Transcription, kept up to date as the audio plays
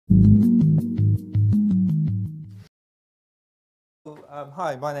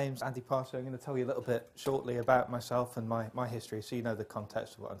Hi, my name's Andy Parsley. I'm going to tell you a little bit shortly about myself and my history so you know the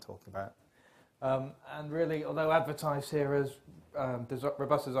context of what I'm talking about. And really, although advertised here as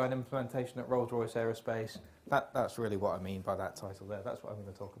robust design implementation at Royce Aerospace, that's really what I mean by that title there. That's what I'm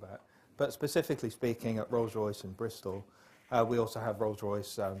going to talk about. But specifically speaking, at Rolls-Royce in Bristol, we also have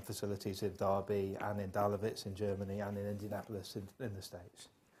Rolls-Royce facilities in Derby and in Dahlewitz in Germany and in Indianapolis in the States.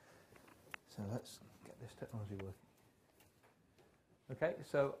 So let's get this technology working. Okay,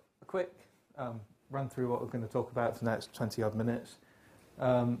 so a quick run through what we're going to talk about for the next 20-odd minutes.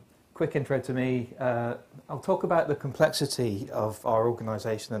 Quick intro to me. I'll talk about the complexity of our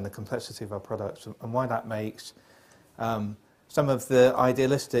organisation and the complexity of our products and why that makes some of the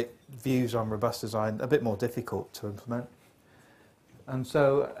idealistic views on robust design a bit more difficult to implement. And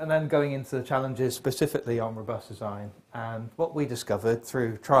then going into the challenges specifically on robust design and what we discovered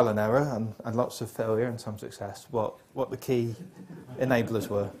through trial and error and lots of failure and some success, what the key enablers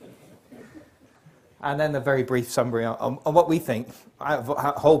were. And then a very brief summary on what we think out of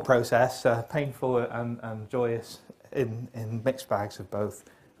that whole process, painful and joyous in mixed bags of both,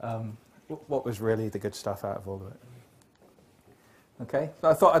 what was really the good stuff out of all of it. Okay, so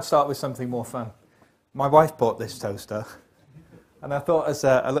I thought I'd start with something more fun. My wife bought this toaster. And I thought as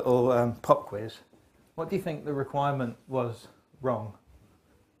a little pop quiz, what do you think the requirement was wrong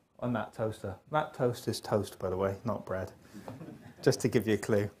on that toaster? That toast is toast, by the way, not bread. Just to give you a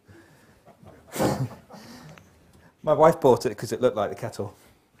clue. My wife bought it because it looked like the kettle.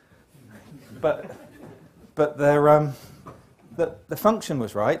 But the function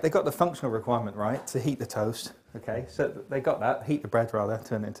was right. They got the functional requirement right to heat the toast. Okay, so they got that, heat the bread rather,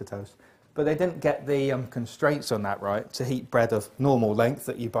 turn it into toast. But they didn't get the constraints on that right to heat bread of normal length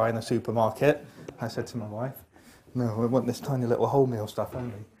that you buy in a supermarket. I said to my wife, no, we want this tiny little wholemeal stuff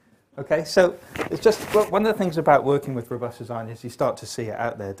only. Okay, so it's just, well, one of the things about working with robust design is you start to see it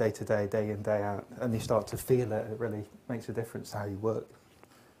out there day to day, day in, day out, and you start to feel it. It really makes a difference to how you work.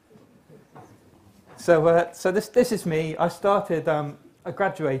 So this is me. I started, I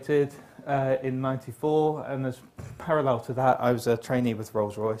graduated in '94, and as parallel to that, I was a trainee with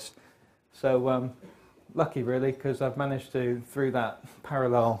Rolls-Royce. So lucky really, because I've managed to, through that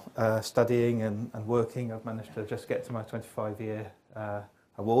parallel studying and working, I've managed to just get to my 25-year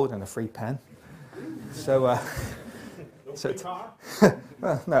award and a free pen. So, free car?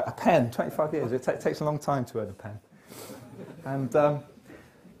 Well, no, a pen, 25 years. It takes a long time to earn a pen. And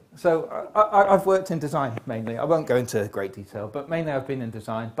so I've worked in design mainly. I won't go into great detail, but mainly I've been in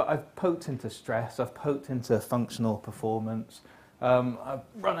design. But I've poked into stress, I've poked into functional performance. I've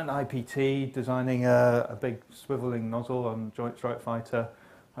run an IPT, designing a big swiveling nozzle on Joint Strike Fighter.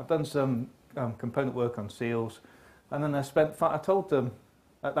 I've done some component work on seals. And then I told them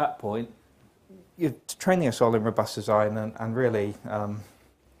at that point, you're training us all in robust design and really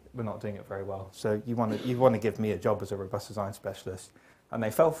we're not doing it very well. So you want to give me a job as a robust design specialist. And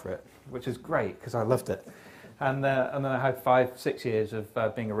they fell for it, which is great because I loved it. And then I had 5-6 years of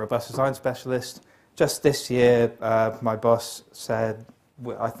being a robust design specialist. Just this year, my boss said,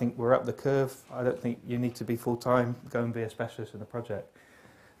 I think we're up the curve. I don't think you need to be full-time. Go and be a specialist in the project.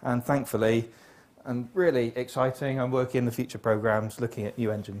 And thankfully, and really exciting, I'm working in the future programs looking at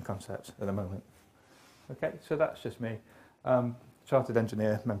new engine concepts at the moment. Okay, so that's just me. Chartered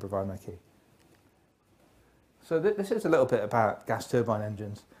engineer, member of IMechE. So this is a little bit about gas turbine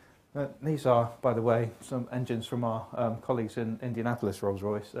engines. These are, by the way, some engines from our colleagues in Indianapolis,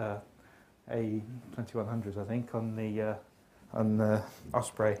 Rolls-Royce. A2100s, I think, on the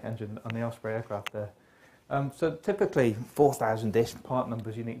Osprey engine, on the Osprey aircraft there. So typically 4,000-ish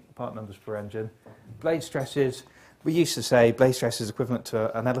unique part numbers per engine. Blade stresses, we used to say blade stress is equivalent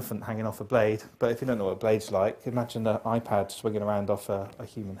to an elephant hanging off a blade, but if you don't know what a blade's like, imagine an iPad swinging around off a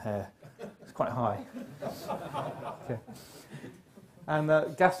human hair. It's quite high. Okay.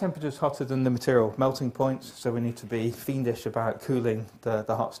 And gas temperature is hotter than the material melting points, so we need to be fiendish about cooling the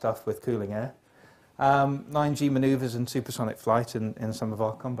hot stuff with cooling air. 9G manoeuvres and supersonic flight in some of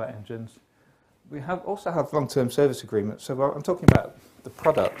our combat engines. We also have long-term service agreements, so I'm talking about the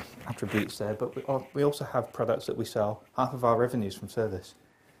product attributes there, but we also have products that we sell, half of our revenues from service.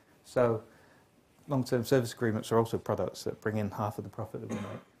 So long-term service agreements are also products that bring in half of the profit that we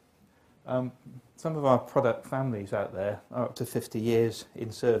make. Some of our product families out there are up to 50 years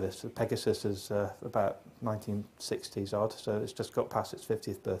in service. The Pegasus is about 1960s odd, so it's just got past its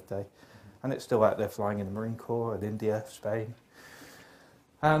 50th birthday. And it's still out there flying in the Marine Corps in India, Spain.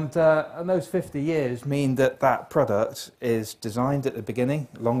 And those 50 years mean that that product is designed at the beginning,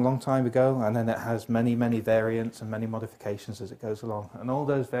 a long, long time ago, and then it has many, many variants and many modifications as it goes along. And all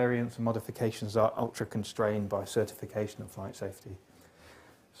those variants and modifications are ultra-constrained by certification of flight safety.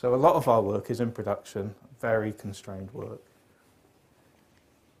 So a lot of our work is in production, very constrained work.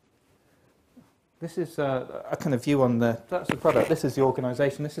 This is a kind of view on that's the product. This is the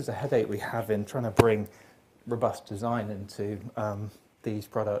organisation. This is a headache we have in trying to bring robust design into these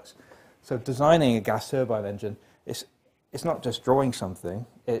products. So designing a gas turbine engine, it's not just drawing something,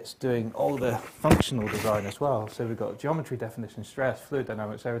 it's doing all the functional design as well. So we've got geometry, definition, stress, fluid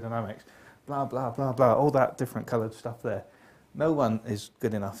dynamics, aerodynamics, blah, blah, blah, blah, all that different coloured stuff there. No one is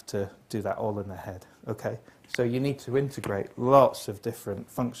good enough to do that all in their head, okay? So you need to integrate lots of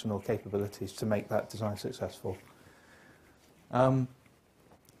different functional capabilities to make that design successful.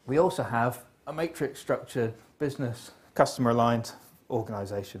 We also have a matrix structured business customer aligned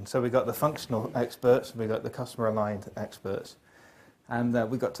organisation. So we've got the functional experts, we've got the customer aligned experts, and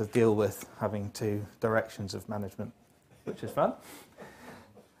we've got to deal with having two directions of management, which is fun.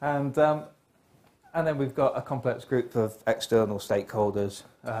 And then we've got a complex group of external stakeholders.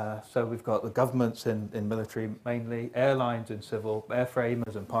 So we've got the governments in military mainly, airlines in civil,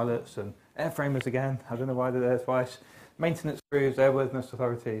 airframers and pilots, and airframers again, I don't know why they're there twice, maintenance crews, airworthiness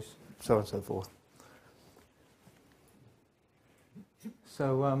authorities, so on and so forth.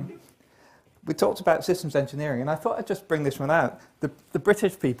 So we talked about systems engineering, and I thought I'd just bring this one out. The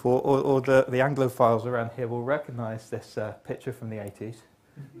British people, or the Anglophiles around here, will recognise this picture from the 80s.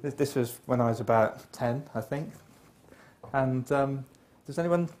 This was when I was about 10, I think. And does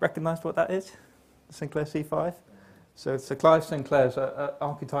anyone recognise what that is? The Sinclair C5? So Clive Sinclair's an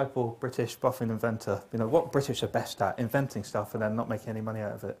archetypal British boffin inventor. You know, what British are best at, inventing stuff and then not making any money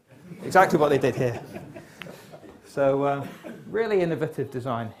out of it. Exactly what they did here. So really innovative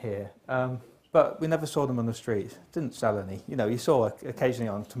design here. But we never saw them on the street. Didn't sell any. You know, you saw occasionally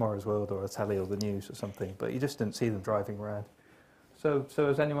on Tomorrow's World or a telly or the news or something, but you just didn't see them driving around. So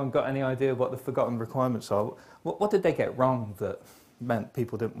has anyone got any idea what the forgotten requirements are? What did they get wrong that meant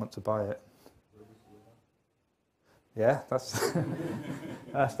people didn't want to buy it? Yeah, that's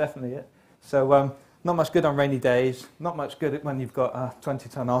that's definitely it. So not much good on rainy days. Not much good when you've got a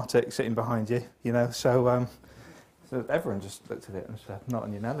 20-ton Arctic sitting behind you. You know, so everyone just looked at it and said, "Not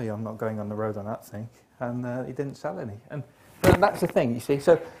on your Nelly. I'm not going on the road on that thing." And he didn't sell any. And that's the thing, you see.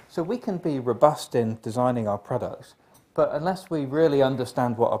 So we can be robust in designing our products, but unless we really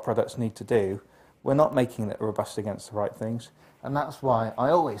understand what our products need to do, we're not making it robust against the right things. And that's why I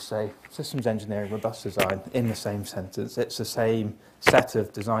always say systems engineering, robust design in the same sentence. It's the same set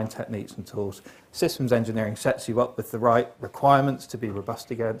of design techniques and tools. Systems engineering sets you up with the right requirements to be robust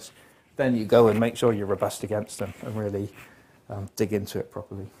against. Then you go and make sure you're robust against them and really dig into it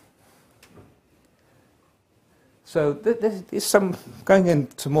properly. So this is some going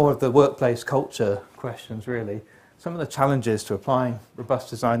into more of the workplace culture questions, really. Some of the challenges to applying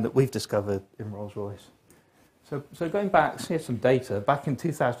robust design that we've discovered in Rolls-Royce. So going back, here's some data. Back in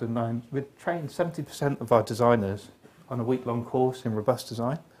 2009, we trained 70% of our designers on a week-long course in robust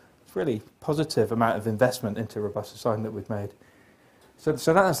design. It's a really positive amount of investment into robust design that we've made. So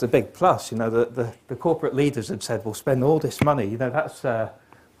that's the big plus. You know, the corporate leaders had said, we'll spend all this money. You know, that's, I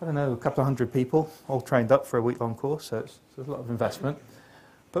don't know, a couple of hundred people all trained up for a week-long course, so it's a lot of investment.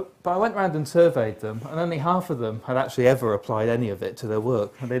 But I went around and surveyed them, and only half of them had actually ever applied any of it to their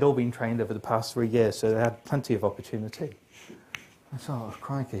work. And they'd all been trained over the past 3 years, so they had plenty of opportunity. I thought, oh,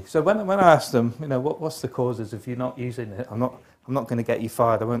 crikey. So when I asked them, you know, what's the causes if you're not using it? I'm not going to get you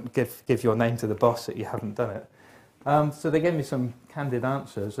fired. I won't give your name to the boss that you haven't done it. So they gave me some candid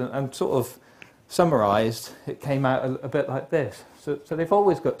answers, and sort of summarised, it came out a bit like this. So they've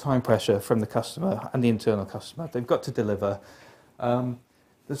always got time pressure from the customer and the internal customer. They've got to deliver.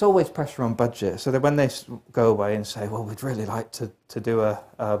 There's always pressure on budget, so that when they go away and say, well, we'd really like to do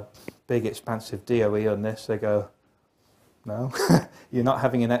a big, expansive DOE on this, they go, no, you're not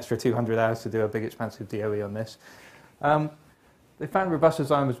having an extra 200 hours to do a big, expansive DOE on this. They found robust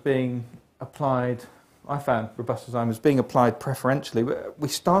design was being applied, I found robust design was being applied preferentially. We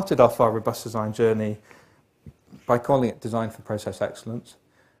started off our robust design journey by calling it Design for Process Excellence.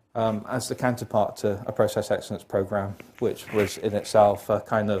 As the counterpart to a process excellence program, which was in itself a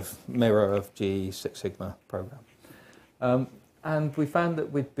kind of mirror of GE's Six Sigma program. And we found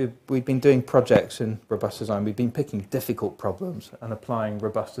that we'd been doing projects in robust design. We'd been picking difficult problems and applying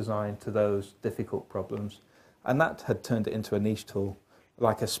robust design to those difficult problems. And that had turned it into a niche tool,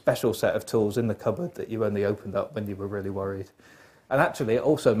 like a special set of tools in the cupboard that you only opened up when you were really worried. And actually, it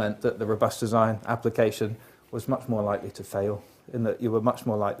also meant that the robust design application was much more likely to fail, in that you were much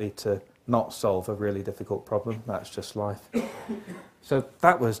more likely to not solve a really difficult problem. That's just life. So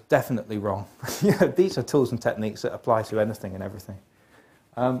that was definitely wrong. These are tools and techniques that apply to anything and everything.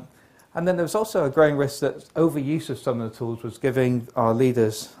 And then there was also a growing risk that overuse of some of the tools was giving our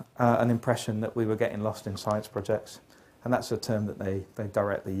leaders an impression that we were getting lost in science projects. And that's a term that they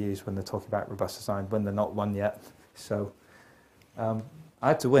directly use when they're talking about robust design, when they're not won yet. So I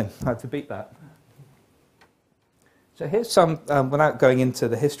had to win. I had to beat that. So here's some, without going into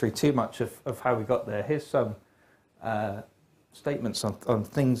the history too much of how we got there, here's some statements on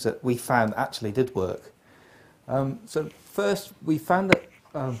things that we found actually did work. So first, we found that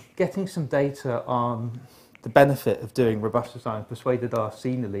getting some data on the benefit of doing robust design persuaded our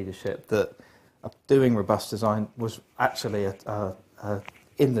senior leadership that doing robust design was actually a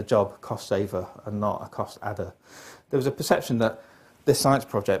in the job cost saver and not a cost adder. There was a perception that this science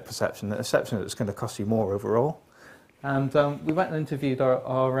project perception that it's going to cost you more overall. And we went and interviewed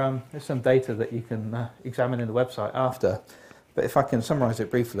there's some data that you can examine in the website after. But if I can summarise it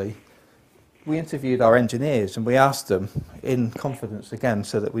briefly, we interviewed our engineers and we asked them in confidence again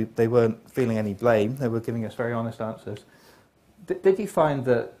so that they weren't feeling any blame. They were giving us very honest answers. Did you find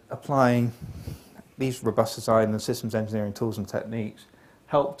that applying these robust design and systems engineering tools and techniques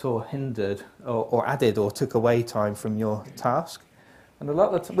helped or hindered or added or took away time from your task? And a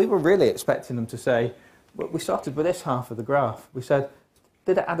lot of we were really expecting them to say, well, we started with this half of the graph. We said,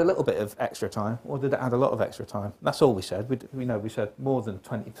 did it add a little bit of extra time or did it add a lot of extra time? That's all we said. We said more than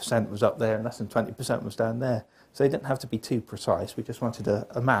 20% was up there and less than 20% was down there. So they didn't have to be too precise. We just wanted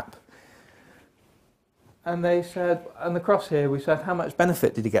a map. And they said, and across here we said, how much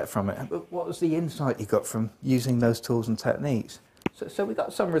benefit did you get from it? What was the insight you got from using those tools and techniques? So we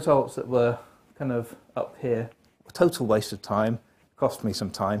got some results that were kind of up here. A total waste of time, cost me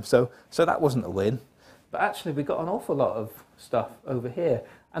some time. So that wasn't a win. But actually we got an awful lot of stuff over here.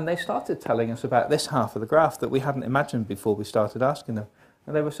 And they started telling us about this half of the graph that we hadn't imagined before we started asking them.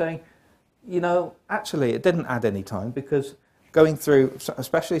 And they were saying, actually it didn't add any time because going through,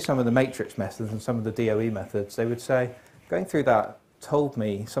 especially some of the matrix methods and some of the DOE methods, they would say, going through that told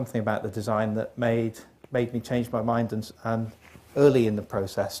me something about the design that made me change my mind and early in the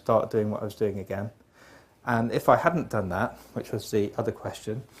process start doing what I was doing again. And if I hadn't done that, which was the other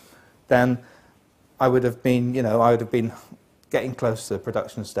question, then I would have been, getting close to the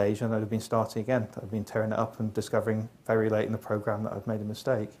production stage and I'd have been starting again. I'd been tearing it up and discovering very late in the program that I'd made a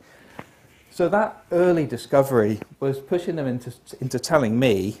mistake. So that early discovery was pushing them into telling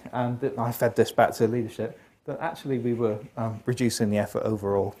me, and I fed this back to leadership, that actually we were reducing the effort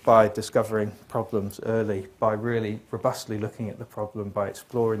overall by discovering problems early, by really robustly looking at the problem, by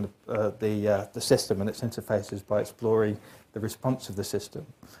exploring the system and its interfaces, by exploring the response of the system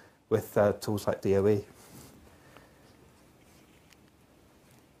with tools like DOE.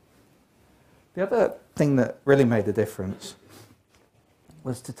 The other thing that really made a difference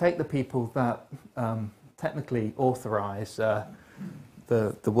was to take the people that technically authorise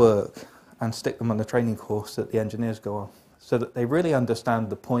the work and stick them on the training course that the engineers go on, so that they really understand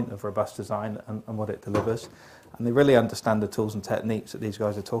the point of robust design and what it delivers, and they really understand the tools and techniques that these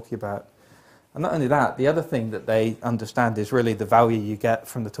guys are talking about. And not only that, the other thing that they understand is really the value you get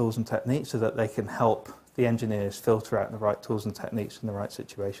from the tools and techniques so that they can help the engineers filter out the right tools and techniques in the right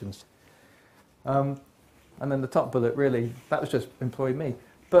situations. And then the top bullet, really, that was just employ me.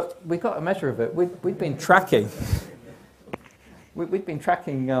 But we got a measure of it. We'd been tracking. We'd been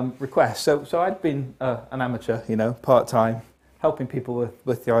tracking requests. So I'd been an amateur, part-time, helping people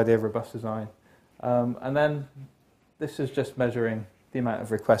with the idea of robust design. And then this is just measuring the amount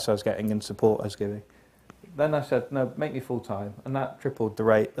of requests I was getting and support I was giving. Then I said, no, make me full-time. And that tripled the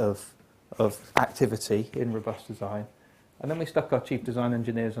rate of activity in robust design. And then we stuck our chief design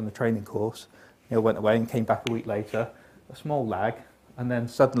engineers on the training course. Went away and came back a week later, a small lag, and then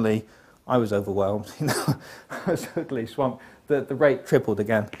suddenly I was overwhelmed. I was totally swamped. The rate tripled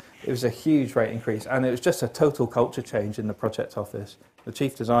again. It was a huge rate increase, and it was just a total culture change in the project office. The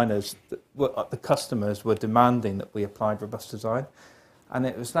chief designers, the customers were demanding that we applied robust design, and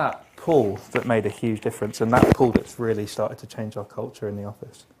it was that pull that made a huge difference, and that pull that's really started to change our culture in the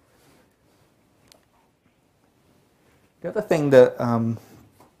office. The other thing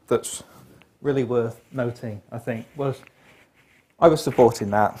that's really worth noting, I think, was I was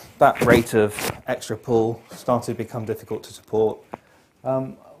supporting that. That rate of extra pull started to become difficult to support.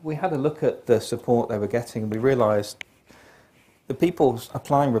 We had a look at the support they were getting, and we realised the people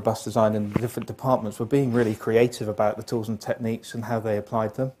applying robust design in the different departments were being really creative about the tools and techniques and how they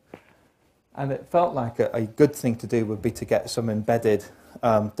applied them. And it felt like a good thing to do would be to get some embedded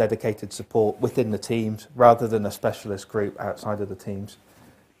dedicated support within the teams rather than a specialist group outside of the teams.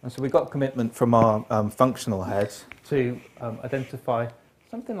 And so we got commitment from our functional heads to identify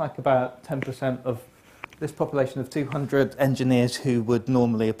something like about 10% of this population of 200 engineers who would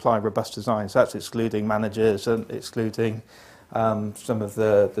normally apply robust design. So that's excluding managers and excluding some of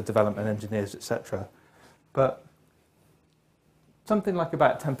the development engineers, etc. But something like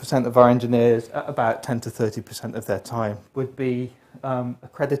about 10% of our engineers at about 10 to 30% of their time would be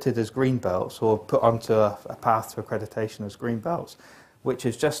accredited as green belts or put onto a path to accreditation as green belts, which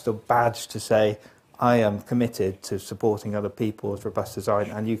is just a badge to say, I am committed to supporting other people with robust design,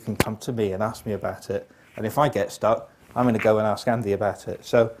 and you can come to me and ask me about it. And if I get stuck, I'm going to go and ask Andy about it.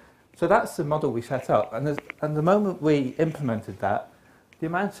 So that's the model we set up. And the moment we implemented that, the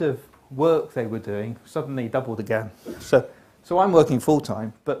amount of work they were doing suddenly doubled again. So I'm working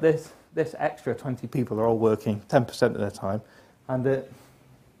full-time, but this extra 20 people are all working 10% of their time, and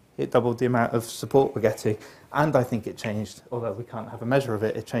it doubled the amount of support we're getting. And I think it changed, although we can't have a measure of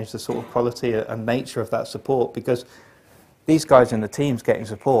it, it changed the sort of quality and nature of that support, because these guys in the teams getting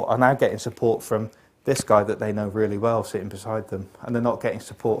support are now getting support from this guy that they know really well sitting beside them, and they're not getting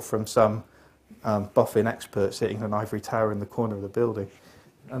support from some boffin expert sitting in an ivory tower in the corner of the building.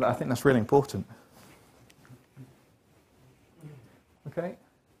 And I think that's really important. Okay,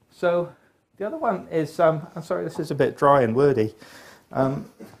 so the other one is, I'm sorry, this is a bit dry and wordy,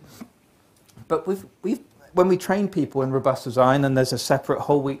 but when we train people in robust design, and there's a separate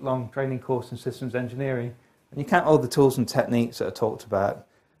whole week-long training course in systems engineering, and you count all the tools and techniques that are talked about,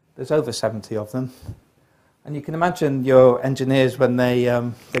 there's over 70 of them. And you can imagine your engineers when they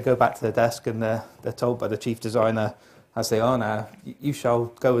go back to their desk and they're told by the chief designer, as they are now, you shall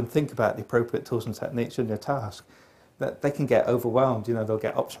go and think about the appropriate tools and techniques in your task. That they can get overwhelmed, they'll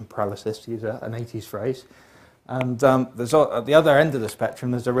get option paralysis, to use an 80s phrase. And there's at the other end of the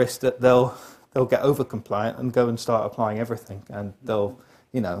spectrum, there's a risk that they'll get over-compliant and go and start applying everything. And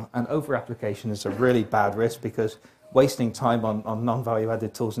and over-application is a really bad risk, because wasting time on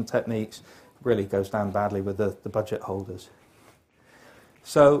non-value-added tools and techniques really goes down badly with the budget holders.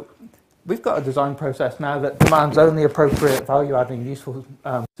 So we've got a design process now that demands only appropriate value-adding, useful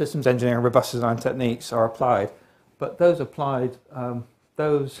systems engineering, robust design techniques are applied. But those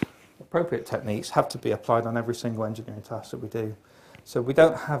appropriate techniques have to be applied on every single engineering task that we do. So we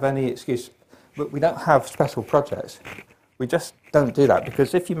don't have any excuse. We don't have special projects. We just don't do that,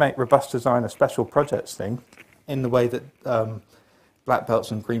 because if you make robust design a special projects thing, in the way that black belts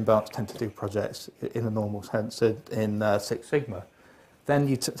and green belts tend to do projects in a normal sense in Six Sigma, then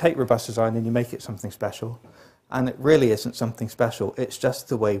you take robust design and you make it something special, and it really isn't something special. It's just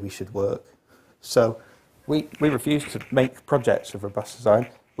the way we should work. So we refuse to make projects of robust design.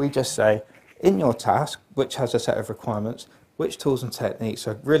 We just say, in your task, which has a set of requirements, which tools and techniques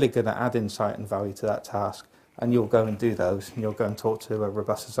are really going to add insight and value to that task, and you'll go and do those, and you'll go and talk to a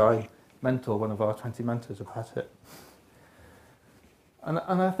robust design mentor, one of our 20 mentors, about it. And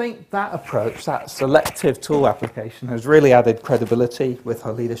I think that approach, that selective tool application, has really added credibility with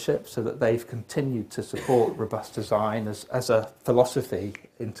our leadership, so that they've continued to support robust design as a philosophy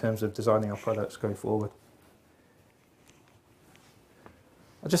in terms of designing our products going forward.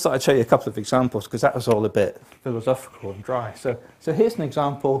 I just thought I'd show you a couple of examples, because that was all a bit philosophical and dry. So here's an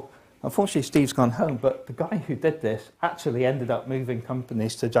example. Unfortunately, Steve's gone home, but the guy who did this actually ended up moving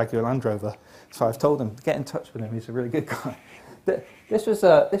companies to Jaguar Land Rover. So I've told him, get in touch with him. He's a really good guy.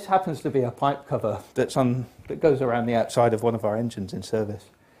 This happens to be a pipe cover that goes around the outside of one of our engines in service.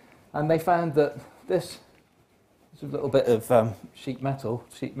 And they found that this is a little bit of sheet metal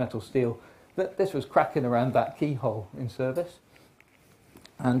steel, that this was cracking around that keyhole in service.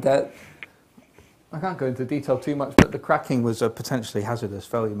 And I can't go into detail too much, but the cracking was a potentially hazardous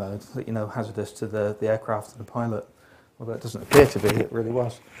failure mode, hazardous to the aircraft and the pilot. Although it doesn't appear to be, it really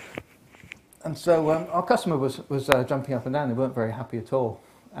was. And so our customer was jumping up and down. They weren't very happy at all.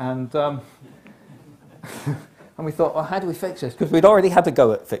 And and we thought, well, how do we fix this? Because we'd already had a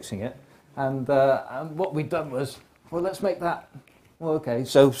go at fixing it. And what we'd done was, well, let's make that. Well, okay,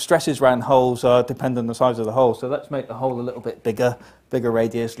 so stresses around holes depend on the size of the hole. So let's make the hole a little bit bigger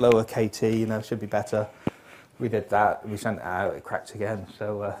radius, lower KT, should be better. We did that. We sent it out. It cracked again.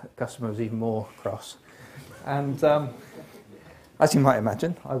 So the customer was even more cross. And as you might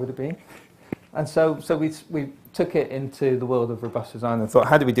imagine, I would have been. And so we took it into the world of robust design and thought,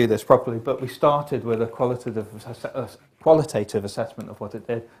 how do we do this properly? But we started with a qualitative assessment of what it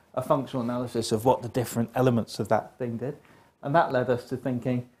did, a functional analysis of what the different elements of that thing did. And that led us to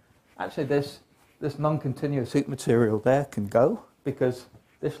thinking, actually, this non-continuous hoop material there can go, because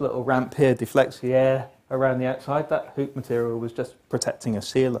this little ramp here deflects the air around the outside. That hoop material was just protecting a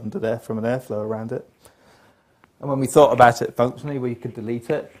seal under there from an airflow around it. And when we thought about it functionally, we could delete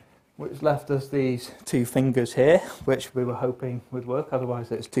it, which left us these 2 fingers here, which we were hoping would work.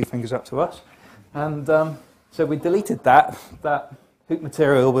 Otherwise, it's 2 fingers up to us. And so we deleted that. That hoop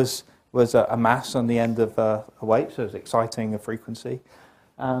material was a mass on the end of a weight, so it was exciting a frequency.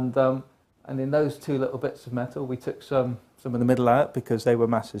 And in those 2 little bits of metal, we took some of the middle out because they were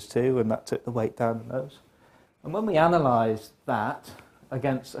masses too, and that took the weight down in those. And when we analysed that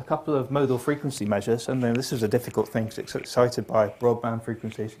against a couple of modal frequency measures, and then this is a difficult thing because it's excited by broadband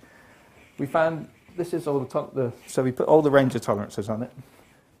frequencies, we found this is all so we put all the range of tolerances on it,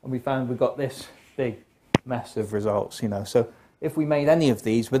 and we found we got this big mess of results, So if we made any of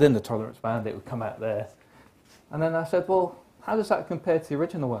these within the tolerance band, it would come out there. And then I said, well, how does that compare to the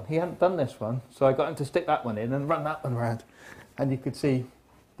original one? He hadn't done this one, so I got him to stick that one in and run that one around. And you could see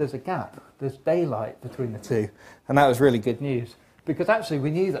there's a gap, there's daylight between the 2. And that was really good news, because actually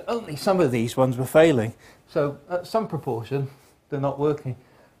we knew that only some of these ones were failing. So at some proportion, they're not working.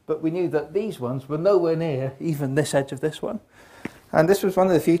 But we knew that these ones were nowhere near even this edge of this one. And this was one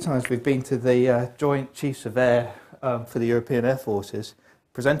of the few times we've been to the Joint Chiefs of Air for the European Air Forces,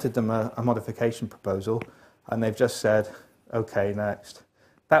 presented them a modification proposal, and they've just said, OK, next.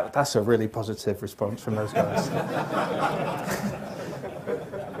 That's a really positive response from those guys.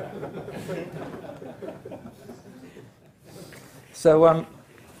 So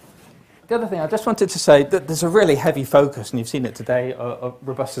the other thing I just wanted to say, that there's a really heavy focus, and you've seen it today, of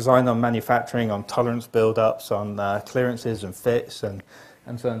robust design on manufacturing, on tolerance build-ups, on clearances and fits, and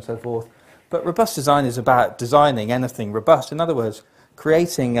so on and so forth. But robust design is about designing anything robust. In other words,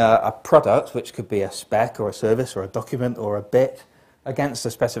 creating a product, which could be a spec or a service or a document or a bit, against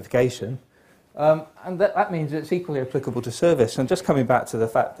a specification. And that means it's equally applicable to service. And just coming back to the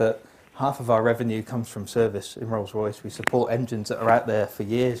fact that half of our revenue comes from service in Rolls-Royce. We support engines that are out there for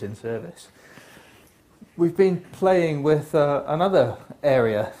years in service. We've been playing with another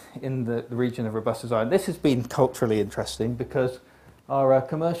area in the region of robust design. This has been culturally interesting because our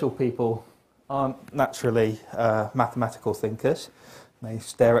commercial people aren't naturally mathematical thinkers. They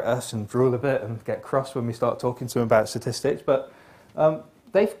stare at us and drool a bit and get cross when we start talking to them about statistics. But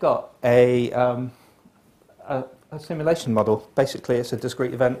they've got a simulation model. Basically, it's a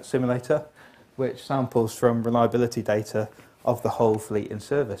discrete event simulator which samples from reliability data of the whole fleet in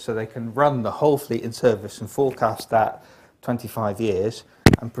service. So they can run the whole fleet in service and forecast that 25 years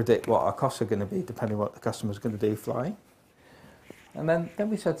and predict what our costs are going to be depending on what the customer's going to do flying. And then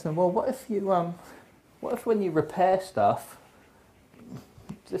we said to them, well, what if when you repair stuff,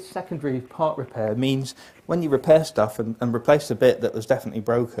 this secondary part repair means when you repair stuff and replace a bit that was definitely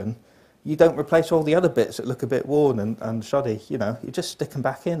broken, you don't replace all the other bits that look a bit worn and shoddy. You just stick them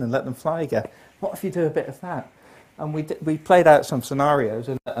back in and let them fly again. What if you do a bit of that? And we played out some scenarios,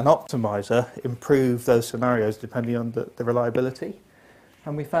 and an optimizer improved those scenarios depending on the reliability.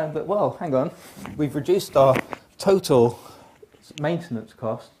 And we found that, well, hang on, we've reduced our total maintenance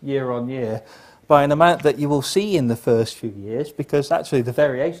cost year on year by an amount that you will see in the first few years, because actually the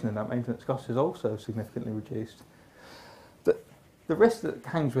variation in that maintenance cost is also significantly reduced. The risk that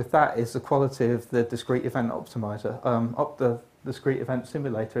hangs with that is the quality of the discrete event optimizer, the discrete event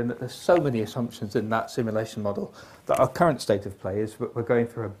simulator, and that there's so many assumptions in that simulation model that our current state of play is we're going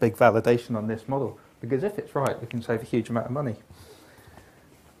through a big validation on this model, because if it's right, we can save a huge amount of money.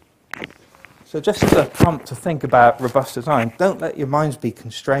 So just as a prompt to think about robust design, don't let your minds be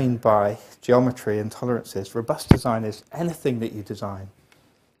constrained by geometry and tolerances. Robust design is anything that you design.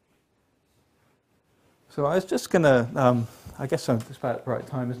 So I was just going to, I guess it's about the right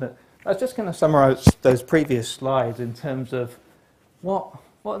time, isn't it? I was just going to summarise those previous slides in terms of what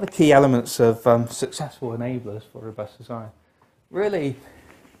are the key elements of successful enablers for robust design. Really,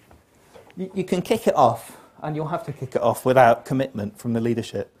 you can kick it off, and you'll have to kick it off without commitment from the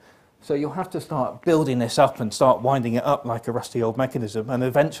leadership. So you'll have to start building this up and start winding it up like a rusty old mechanism, and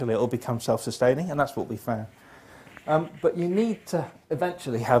eventually it will become self-sustaining, and that's what we found. But you need to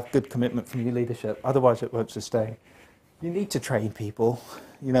eventually have good commitment from your leadership, otherwise it won't sustain. You need to train people.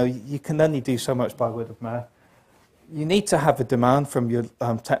 You can only do so much by word of mouth. You need to have a demand from your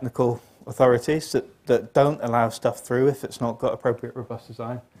technical authorities that don't allow stuff through if it's not got appropriate robust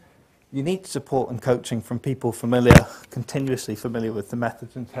design. You need support and coaching from people continuously familiar with the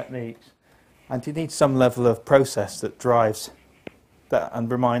methods and techniques. And you need some level of process that drives that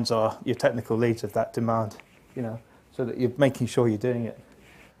and reminds your technical leads of that demand, so that you're making sure you're doing it.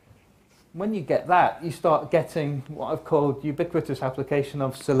 When you get that, you start getting what I've called ubiquitous application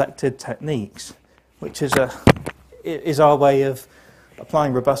of selected techniques, which is our way of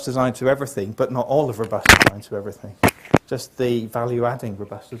applying robust design to everything, but not all of robust design to everything. Just the value-adding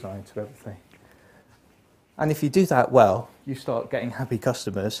robust design to everything. And if you do that well, you start getting happy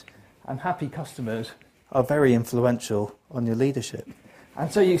customers, and happy customers are very influential on your leadership.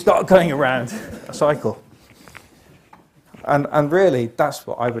 And so you start going around a cycle. And really, that's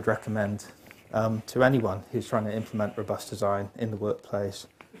what I would recommend to anyone who's trying to implement robust design in the workplace.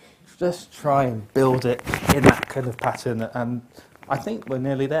 Just try and build it in that kind of pattern, and I think we're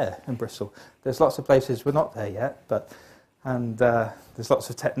nearly there in Bristol. There's lots of places we're not there yet, and there's lots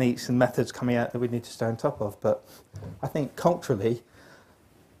of techniques and methods coming out that we need to stay on top of. But I think culturally,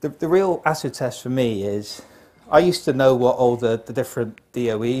 the real acid test for me is, I used to know what all the different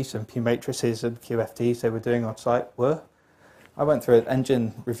DOEs and Q matrices and QFDs they were doing on site were. I went through an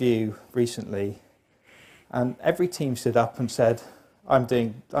engine review recently, and every team stood up and said, I'm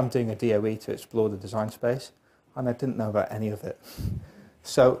doing a DOE to explore the design space, and I didn't know about any of it.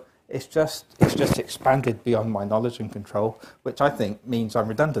 So it's just expanded beyond my knowledge and control, which I think means I'm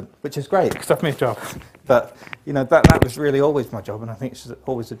redundant, which is great because I've moved job. But you know, that was really always my job, and I think it's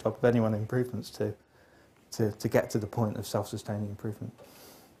always the job of anyone in improvements to get to the point of self-sustaining improvement.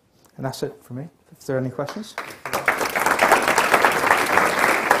 And that's it for me. If there are any questions.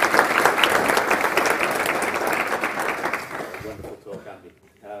 Wonderful talk, Andy.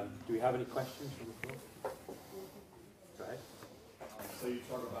 Do we have any questions from the floor? Go ahead. So you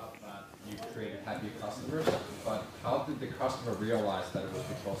talk about that you created happy customers, but how did the customer realize that it was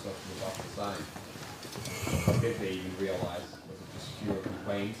because of the rough design? Did they even realize? Was it just fewer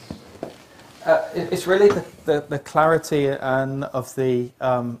complaints? It's really the clarity and of the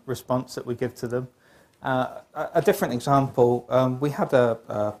response that we give to them. A different example, we had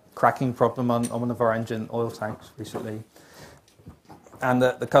a cracking problem on one of our engine oil tanks recently, and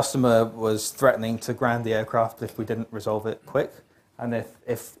the customer was threatening to ground the aircraft if we didn't resolve it quick, and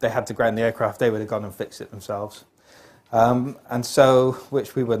if they had to ground the aircraft, they would have gone and fixed it themselves. And so,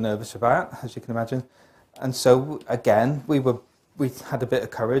 which we were nervous about, as you can imagine. And so, again, we had a bit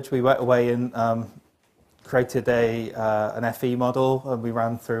of courage. We went away and created an FE model, and we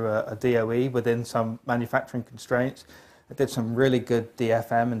ran through a DOE within some manufacturing constraints. I did some really good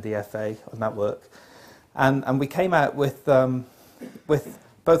DFM and DFA on that work. And we came out with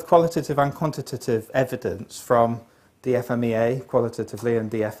both qualitative and quantitative evidence from DFMEA, qualitatively, and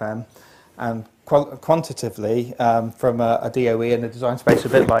DFM, and quantitatively from a DOE in the design space, a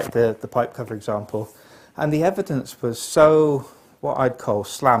bit like the pipe cover example. And the evidence was so, what I'd call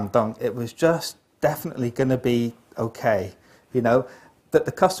slam dunk. It was just definitely going to be okay, you know, that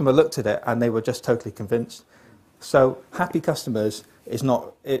the customer looked at it and they were just totally convinced. So happy customers is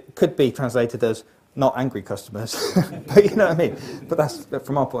not, it could be translated as not angry customers, but you know what I mean? But that's,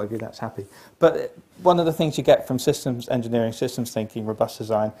 from our point of view, that's happy. But one of the things you get from systems engineering, systems thinking, robust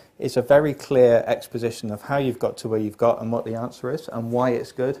design, is a very clear exposition of how you've got to where you've got and what the answer is and why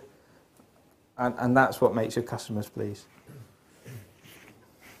it's good. And that's what makes your customers pleased.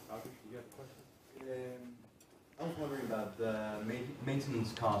 I was wondering about the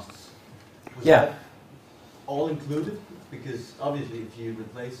maintenance costs. Was Yeah. that all included? Because obviously if you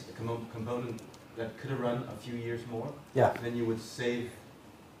replace a component that could have run a few years more, Yeah. then you would save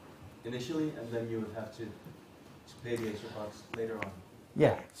initially and then you would have to pay the extra costs later on.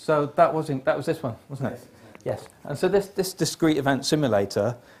 Yeah, so that was this one, wasn't it? Yes, and so this discrete event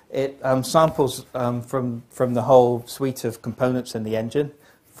simulator, it samples from the whole suite of components in the engine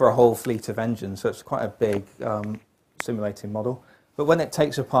for a whole fleet of engines, so it's quite a big simulating model. But when it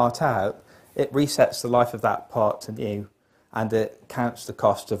takes a part out, it resets the life of that part to new, and it counts the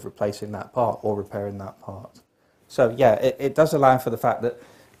cost of replacing that part or repairing that part. So yeah, it does allow for the fact that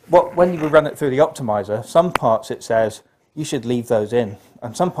when you run it through the optimizer, some parts it says you should leave those in,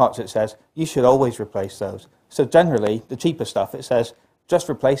 and some parts it says you should always replace those. So generally, the cheaper stuff, it says just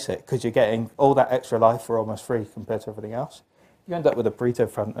replace it because you're getting all that extra life for almost free compared to everything else. You end up with a burrito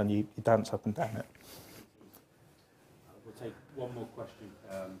front and you dance up and down it. We'll take one more question.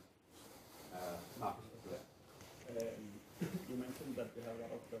 Marcus. You mentioned that you have a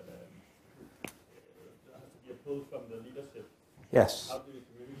lot of your pull from the leadership. Yes. How do you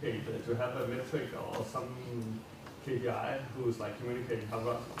communicate to have a metric or some KPI who's like communicating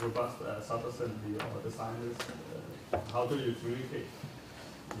how robust sub assembly or design is? How do you communicate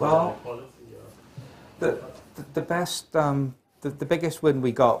Well, quality? the best, the biggest win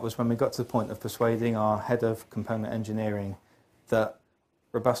we got was when we got to the point of persuading our head of component engineering that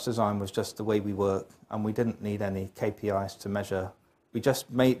robust design was just the way we work, and we didn't need any KPIs to measure. We just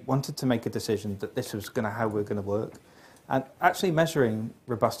wanted to make a decision that this was how we're going to work. And actually measuring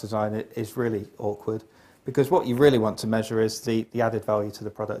robust design is really awkward Because what you really want to measure is the added value to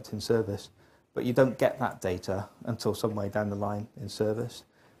the product in service. But you don't get that data until some way down the line in service.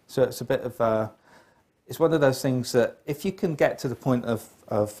 So it's a bit of it's one of those things that if you can get to the point of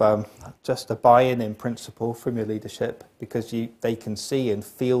just a buy-in in principle from your leadership, because they can see and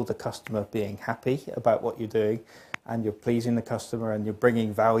feel the customer being happy about what you're doing, and you're pleasing the customer and you're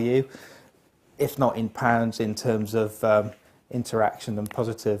bringing value, if not in pounds, in terms of interaction and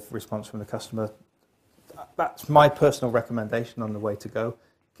positive response from the customer. That's my personal recommendation on the way to go.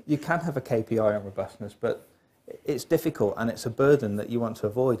 You can have a KPI on robustness, but it's difficult and it's a burden that you want to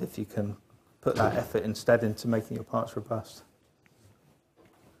avoid if you can put that effort instead into making your parts robust.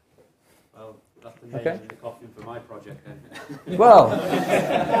 Well, that's the names in the coffin for my project then. Well,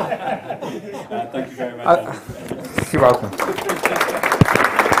 Thank you very much. You're welcome.